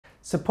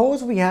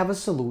Suppose we have a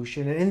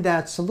solution, and in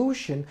that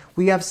solution,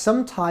 we have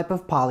some type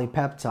of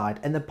polypeptide,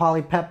 and the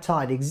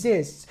polypeptide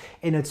exists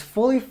in its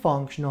fully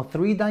functional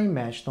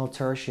three-dimensional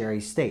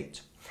tertiary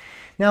state.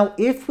 Now,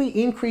 if we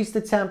increase the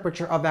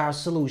temperature of our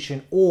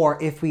solution,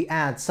 or if we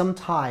add some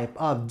type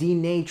of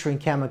denaturing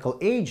chemical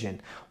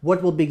agent,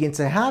 what will begin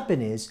to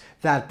happen is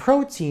that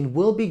protein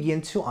will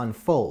begin to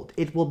unfold.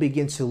 It will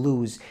begin to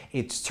lose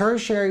its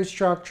tertiary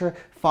structure,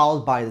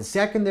 followed by the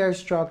secondary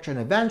structure,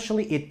 and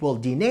eventually it will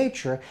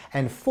denature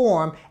and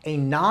form a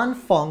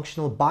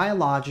non-functional,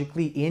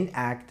 biologically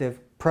inactive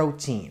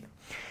protein.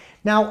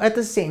 Now, at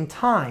the same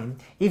time,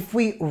 if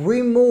we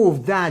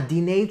remove that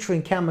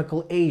denaturing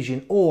chemical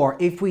agent, or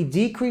if we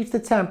decrease the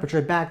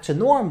temperature back to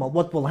normal,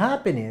 what will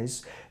happen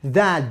is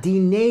that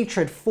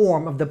denatured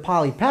form of the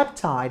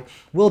polypeptide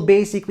will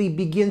basically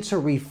begin to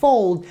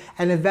refold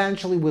and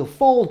eventually will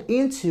fold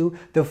into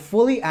the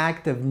fully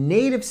active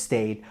native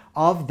state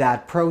of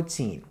that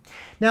protein.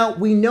 Now,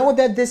 we know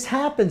that this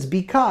happens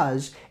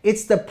because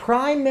it's the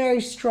primary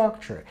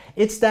structure,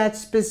 it's that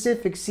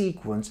specific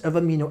sequence of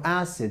amino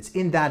acids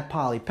in that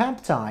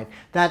polypeptide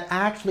that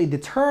actually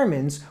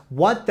determines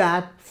what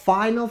that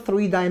final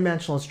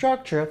three-dimensional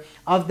structure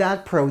of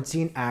that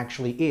protein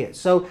actually is.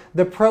 So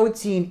the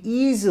protein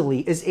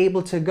easily is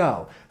able to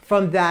go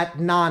from that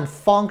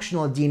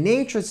non-functional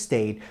denatured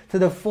state to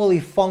the fully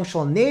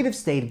functional native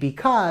state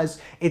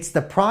because it's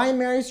the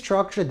primary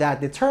structure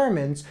that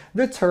determines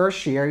the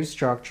tertiary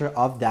structure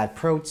of that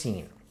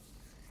protein.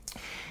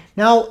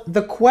 Now,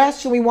 the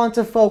question we want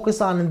to focus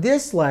on in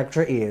this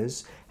lecture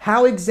is,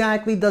 how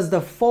exactly does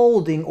the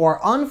folding or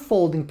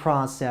unfolding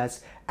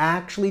process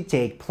actually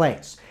take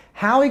place?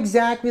 How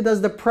exactly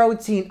does the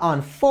protein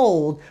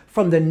unfold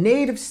from the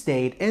native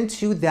state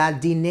into that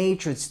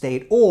denatured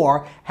state?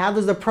 Or how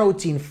does the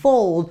protein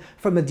fold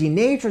from a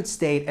denatured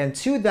state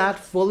into that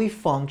fully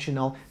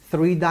functional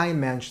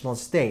three-dimensional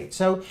state?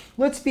 So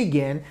let's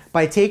begin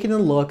by taking a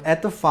look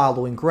at the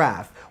following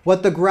graph.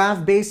 What the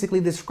graph basically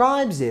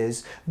describes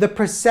is the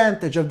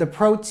percentage of the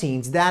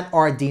proteins that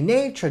are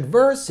denatured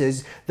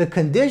versus the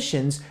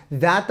conditions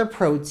that the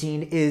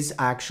protein is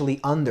actually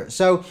under.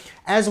 So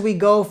as we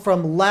go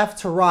from left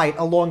to right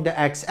along the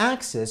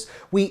x-axis,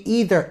 we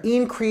either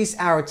increase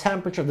our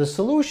temperature of the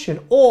solution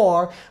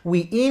or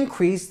we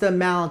increase the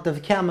amount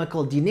of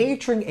chemical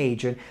denaturing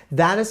agent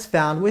that is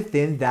found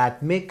within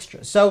that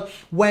mixture. So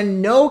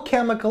when no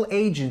chemical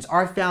agents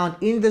are found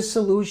in the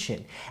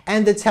solution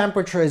and the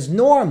temperature is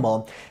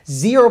normal,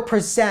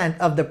 0%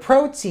 of the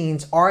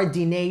proteins are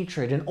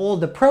denatured, and all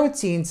the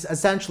proteins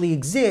essentially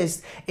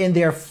exist in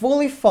their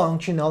fully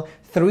functional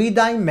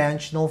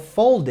three-dimensional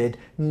folded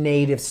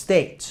native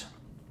state.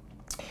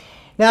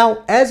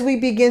 Now, as we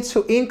begin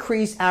to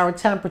increase our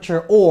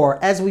temperature, or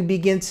as we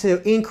begin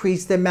to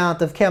increase the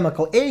amount of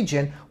chemical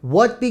agent,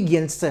 what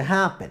begins to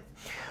happen?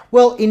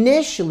 Well,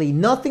 initially,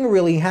 nothing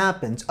really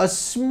happens. A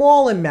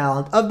small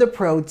amount of the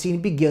protein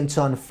begins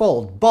to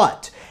unfold,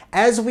 but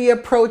as we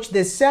approach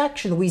this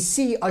section, we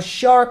see a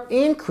sharp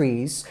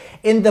increase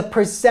in the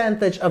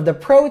percentage of the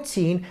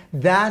protein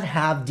that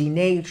have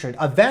denatured.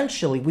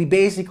 Eventually, we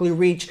basically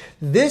reach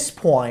this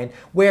point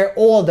where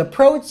all the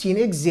protein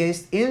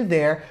exists in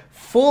their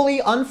fully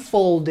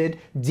unfolded,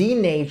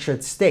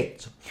 denatured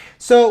state.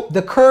 So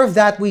the curve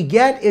that we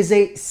get is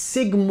a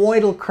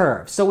sigmoidal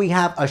curve. So we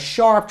have a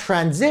sharp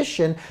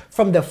transition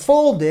from the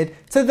folded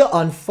to the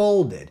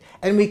unfolded.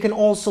 And we can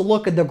also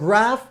look at the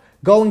graph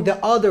going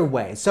the other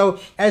way. So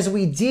as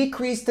we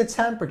decrease the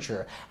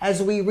temperature,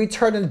 as we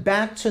return it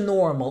back to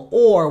normal,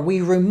 or we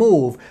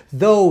remove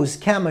those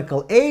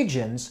chemical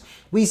agents,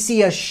 we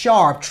see a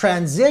sharp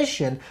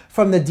transition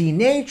from the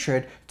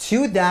denatured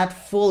to that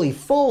fully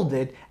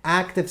folded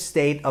active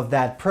state of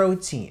that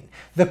protein.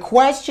 The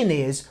question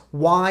is,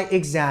 why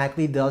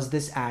exactly does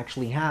this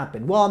actually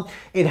happen? Well,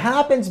 it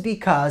happens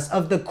because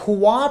of the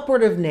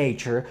cooperative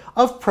nature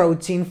of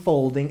protein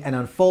folding and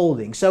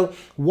unfolding. So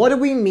what do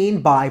we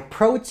mean by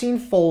protein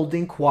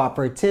folding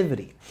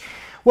cooperativity?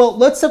 Well,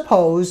 let's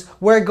suppose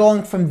we're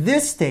going from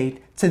this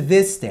state to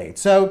this state.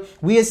 So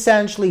we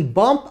essentially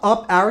bump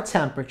up our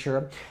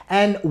temperature,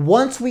 and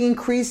once we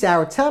increase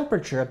our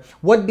temperature,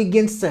 what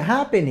begins to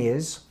happen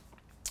is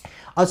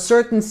a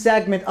certain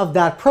segment of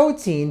that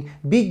protein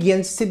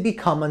begins to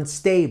become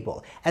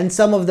unstable, and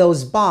some of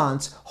those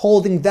bonds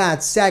holding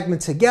that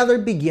segment together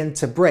begin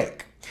to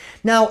break.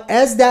 Now,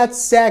 as that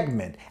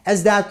segment,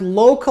 as that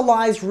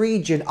localized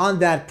region on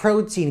that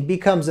protein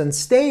becomes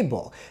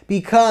unstable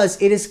because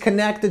it is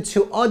connected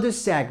to other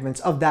segments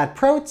of that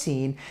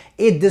protein,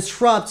 it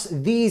disrupts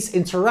these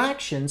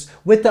interactions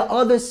with the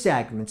other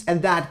segments,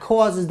 and that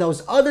causes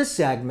those other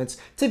segments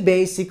to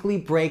basically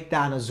break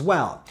down as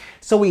well.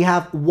 So we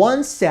have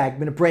one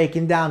segment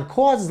breaking down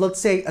causes, let's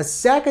say, a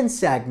second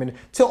segment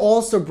to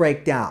also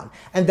break down.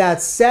 And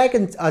that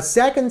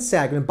second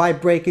segment, by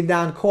breaking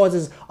down,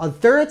 causes a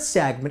third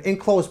segment in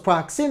close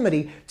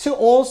proximity to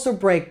also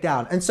break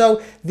down. And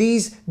so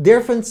these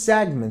different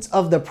segments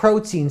of the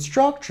protein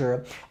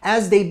structure,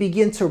 as they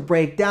begin to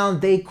break down,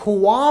 they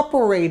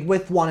cooperate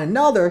with one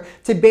another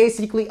to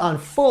basically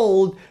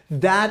unfold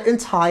that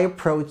entire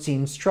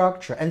protein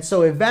structure. And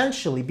so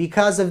eventually,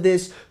 because of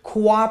this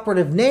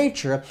cooperative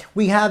nature,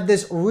 we have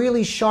this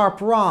really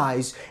sharp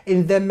rise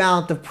in the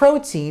amount of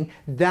protein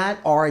that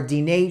are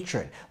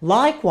denatured.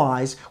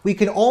 Likewise, we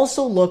can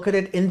also look at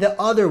it in the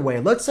other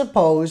way. Let's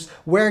suppose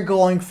we're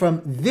going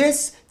from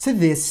this to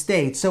this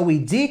state. So we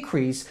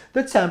decrease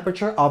the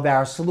temperature of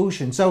our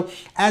solution. So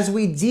as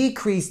we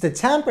decrease the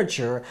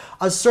temperature,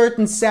 a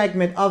certain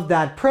segment of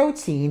that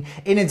protein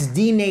in its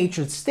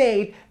denatured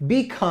state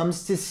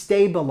becomes to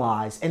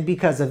stabilize. And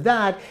because of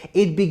that,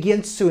 it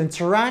begins to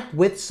interact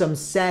with some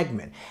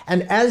segment.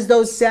 And as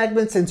those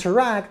segments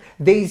interact,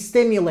 they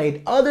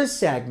stimulate other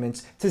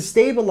segments to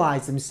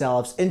stabilize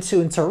themselves and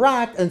to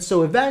interact. And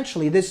so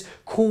eventually this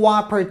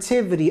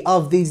cooperativity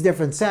of these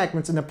different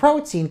segments in the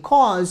protein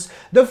cause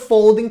the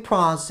folding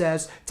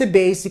process to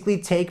basically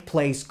take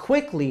place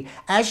quickly,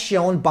 as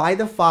shown by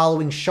the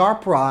following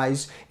sharp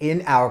rise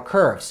in our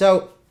curve.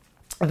 So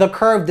the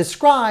curve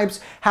describes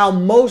how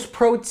most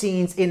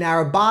proteins in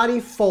our body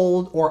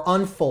fold or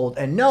unfold.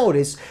 And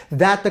notice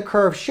that the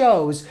curve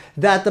shows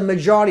that the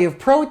majority of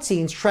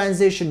proteins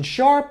transition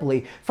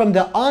sharply from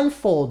the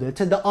unfolded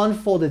to the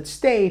unfolded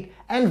state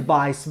and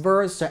vice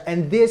versa.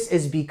 And this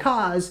is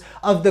because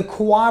of the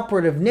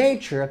cooperative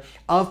nature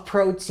of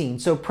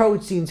proteins. So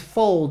proteins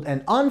fold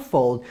and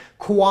unfold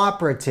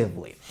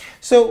cooperatively.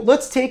 So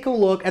let's take a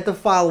look at the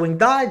following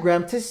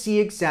diagram to see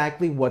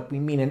exactly what we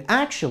mean. And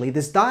actually,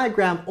 this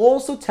diagram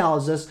also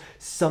tells us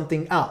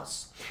something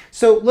else.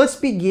 So let's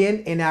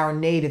begin in our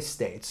native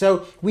state.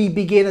 So we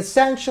begin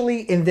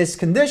essentially in this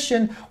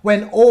condition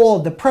when all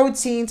the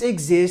proteins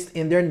exist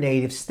in their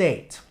native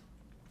state.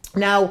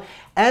 Now,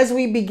 as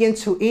we begin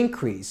to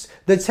increase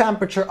the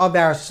temperature of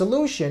our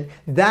solution,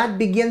 that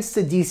begins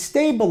to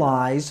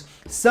destabilize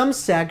some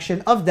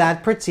section of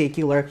that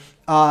particular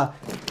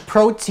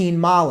protein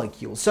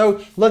molecule.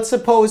 So let's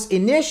suppose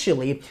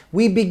initially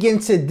we begin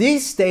to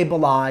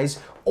destabilize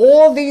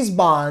all these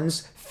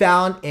bonds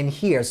found in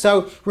here.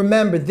 So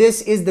remember,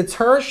 this is the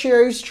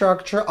tertiary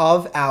structure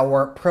of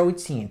our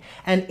protein.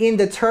 And in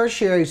the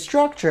tertiary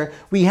structure,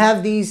 we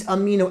have these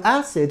amino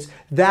acids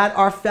that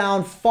are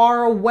found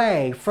far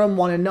away from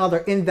one another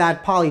in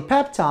that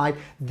polypeptide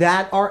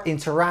that are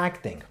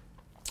interacting.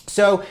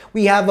 So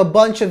we have a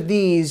bunch of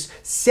these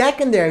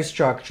secondary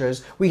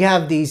structures. We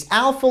have these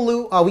alpha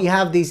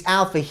helixes,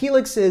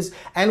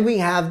 and we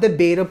have the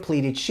beta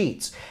pleated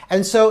sheets.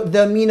 And so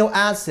the amino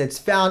acids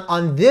found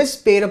on this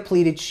beta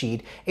pleated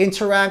sheet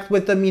interact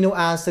with the amino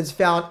acids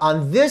found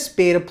on this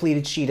beta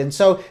pleated sheet. And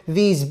so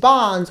these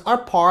bonds are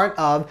part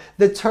of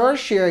the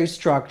tertiary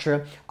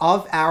structure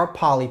of our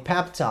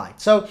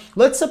polypeptide. So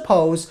let's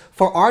suppose,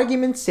 for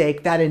argument's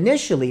sake, that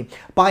initially,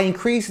 by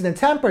increasing the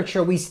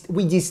temperature, we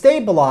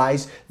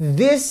destabilize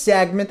this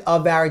segment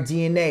of our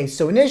DNA.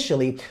 So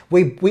initially,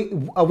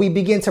 we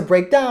begin to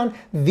break down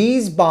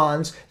these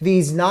bonds,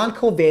 these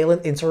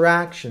non-covalent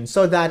interactions,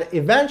 so that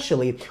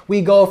eventually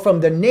we go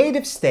from the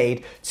native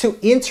state to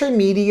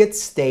intermediate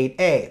state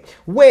A,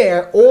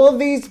 where all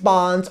these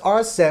bonds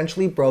are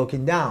essentially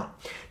broken down.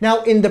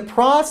 Now, in the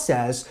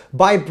process,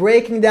 by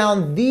breaking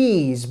down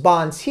these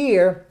bonds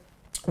here,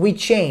 we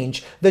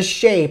change the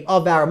shape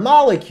of our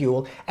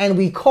molecule and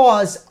we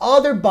cause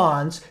other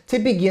bonds to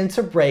begin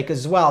to break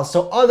as well.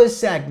 So other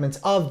segments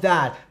of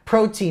that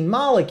protein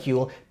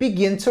molecule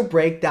begin to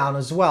break down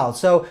as well.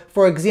 So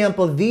for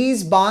example,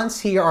 these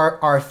bonds here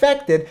are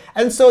affected,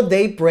 and so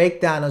they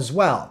break down as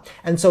well.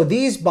 And so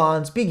these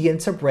bonds begin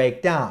to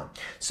break down.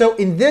 So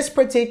in this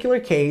particular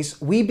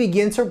case, we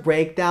begin to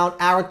break down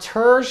our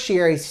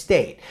tertiary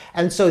state.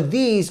 And so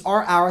these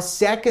are our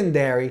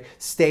secondary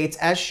states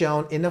as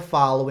shown in the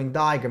following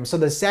diagram. So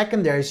the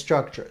secondary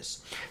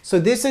structures. So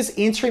this is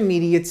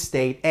intermediate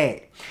state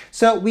A.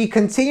 So we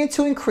continue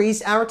to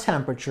increase our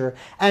temperature,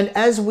 and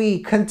as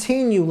we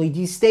continually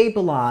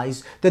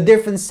destabilize the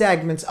different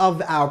segments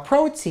of our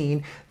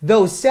protein,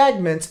 those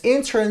segments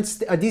in turn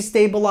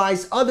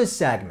destabilize other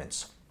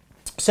segments.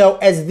 So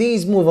as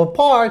these move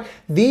apart,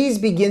 these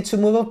begin to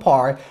move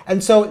apart,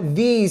 and so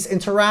these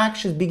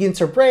interactions begin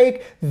to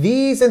break,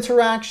 these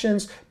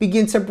interactions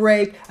begin to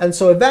break, and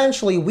so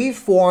eventually we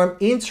form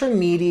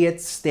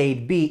intermediate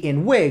state B,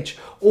 in which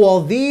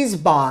all these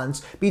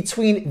bonds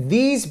between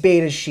these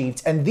beta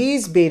sheets and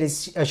these beta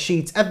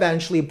sheets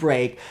eventually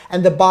break,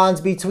 and the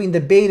bonds between the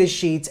beta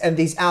sheets and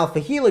these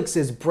alpha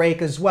helixes break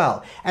as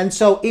well. And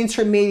so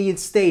intermediate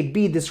state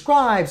B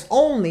describes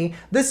only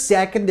the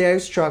secondary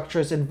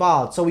structures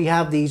involved. So we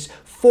have these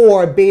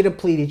 4 beta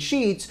pleated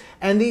sheets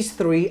and these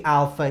 3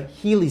 alpha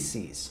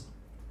helices.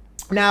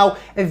 Now,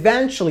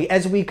 eventually,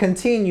 as we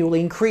continually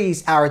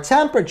increase our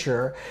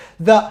temperature,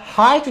 the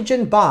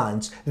hydrogen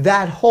bonds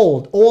that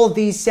hold all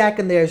these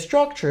secondary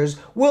structures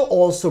will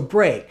also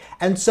break.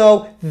 And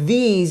so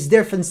these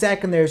different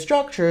secondary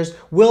structures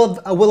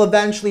will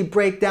eventually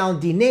break down,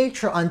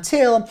 denature,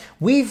 until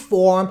we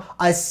form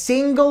a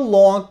single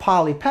long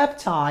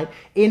polypeptide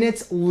in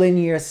its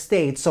linear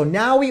state. So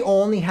now we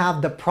only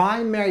have the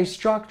primary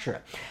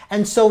structure.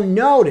 And so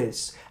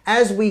notice,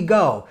 as we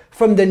go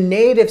from the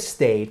native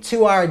state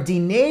to our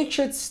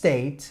denatured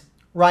state,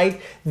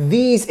 right?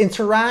 These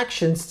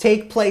interactions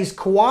take place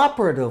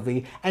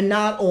cooperatively, and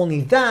not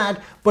only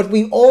that, but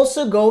we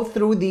also go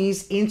through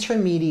these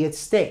intermediate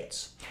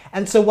states.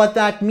 And so what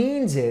that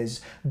means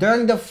is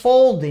during the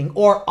folding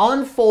or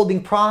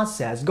unfolding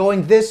process,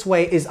 going this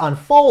way is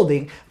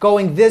unfolding,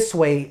 going this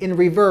way in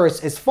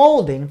reverse is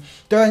folding.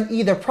 During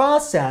either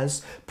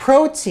process,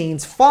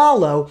 proteins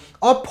follow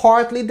a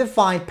partly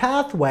defined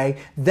pathway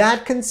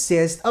that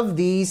consists of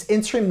these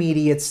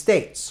intermediate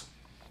states.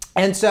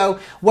 And so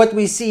what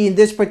we see in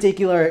this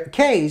particular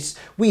case,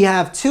 we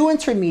have 2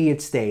 intermediate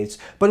states,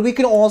 but we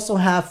can also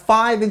have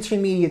 5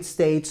 intermediate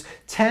states,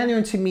 10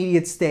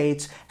 intermediate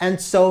states, and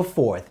so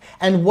forth.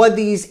 And what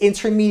these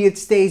intermediate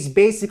states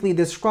basically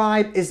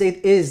describe is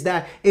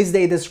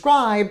they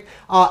describe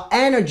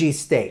energy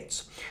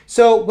states.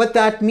 So what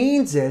that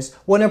means is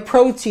when a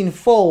protein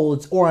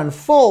folds or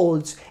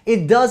unfolds,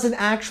 it doesn't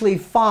actually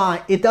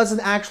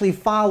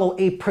follow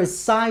a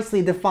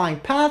precisely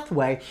defined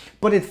pathway,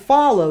 but it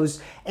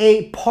follows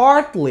a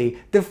partly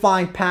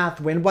defined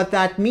pathway. And what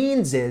that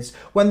means is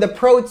when the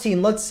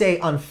protein, let's say,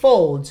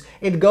 unfolds,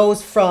 it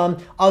goes from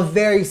a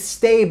very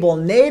stable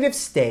native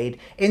state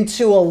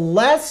into a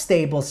less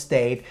stable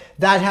state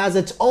that has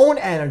its own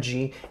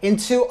energy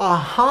into a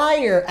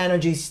higher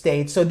energy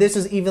state. So this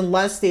is even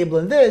less stable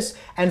than this,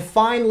 and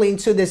finally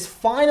into this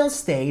final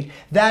state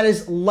that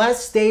is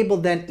less stable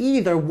than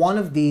either one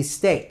of these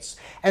states.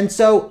 And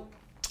so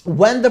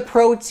when the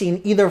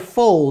protein either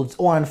folds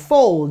or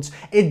unfolds,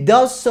 it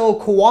does so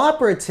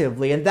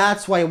cooperatively, and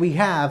that's why we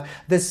have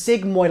the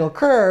sigmoidal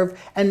curve.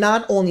 And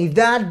not only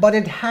that, but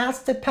it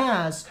has to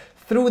pass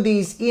through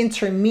these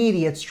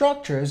intermediate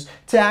structures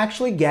to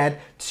actually get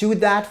to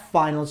that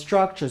final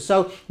structure.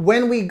 So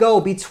when we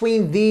go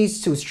between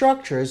these 2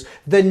 structures,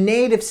 the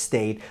native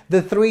state,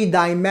 the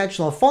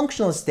 3-dimensional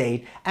functional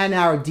state, and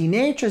our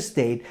denatured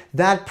state,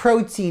 that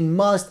protein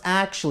must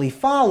actually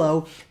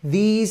follow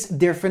these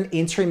different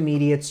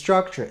intermediate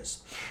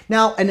structures.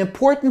 Now, an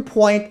important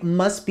point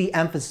must be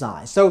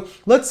emphasized. So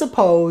let's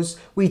suppose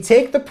we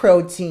take the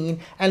protein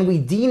and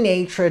we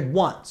denature it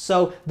once.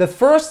 So the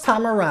first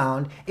time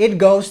around, it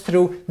goes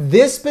through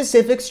this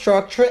specific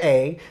structure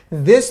A,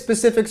 this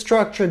specific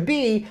structure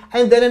B,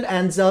 and then it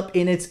ends up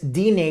in its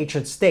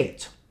denatured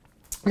state.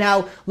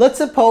 Now, let's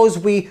suppose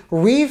we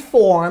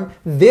reform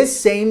this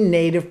same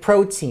native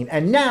protein,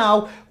 and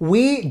now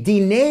we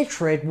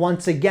denature it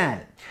once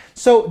again.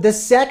 So the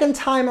second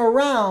time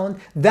around,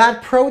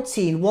 that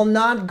protein will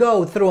not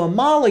go through a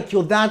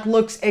molecule that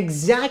looks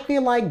exactly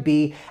like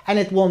B, and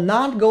it will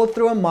not go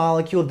through a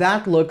molecule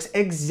that looks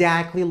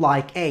exactly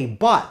like A.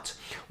 But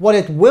what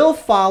it will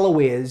follow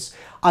is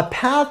a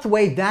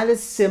pathway that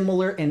is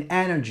similar in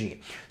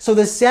energy. So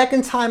the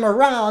second time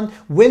around,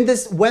 when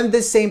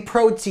this same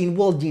protein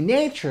will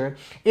denature,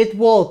 it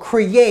will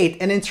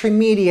create an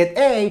intermediate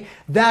A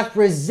that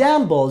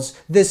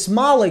resembles this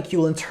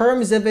molecule in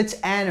terms of its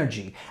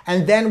energy.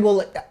 And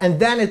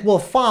then it will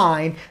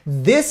find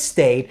this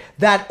state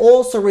that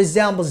also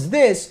resembles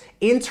this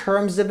in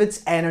terms of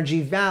its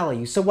energy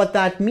value. So what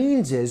that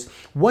means is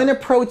when a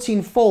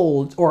protein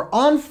folds or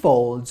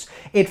unfolds,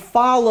 it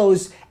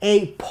follows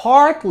a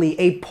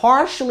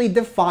partially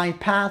defined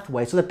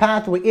pathway. So the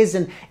pathway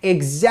isn't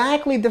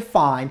exactly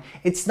defined.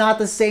 It's not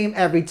the same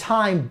every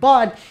time,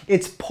 but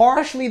it's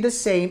partially the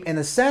same in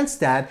the sense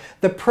that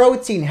the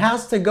protein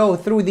has to go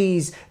through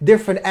these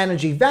different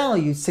energy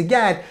values to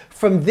get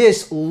from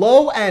this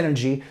low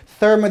energy,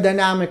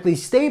 thermodynamically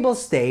stable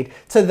state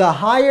to the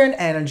higher in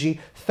energy,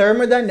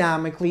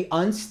 thermodynamically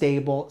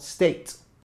unstable state.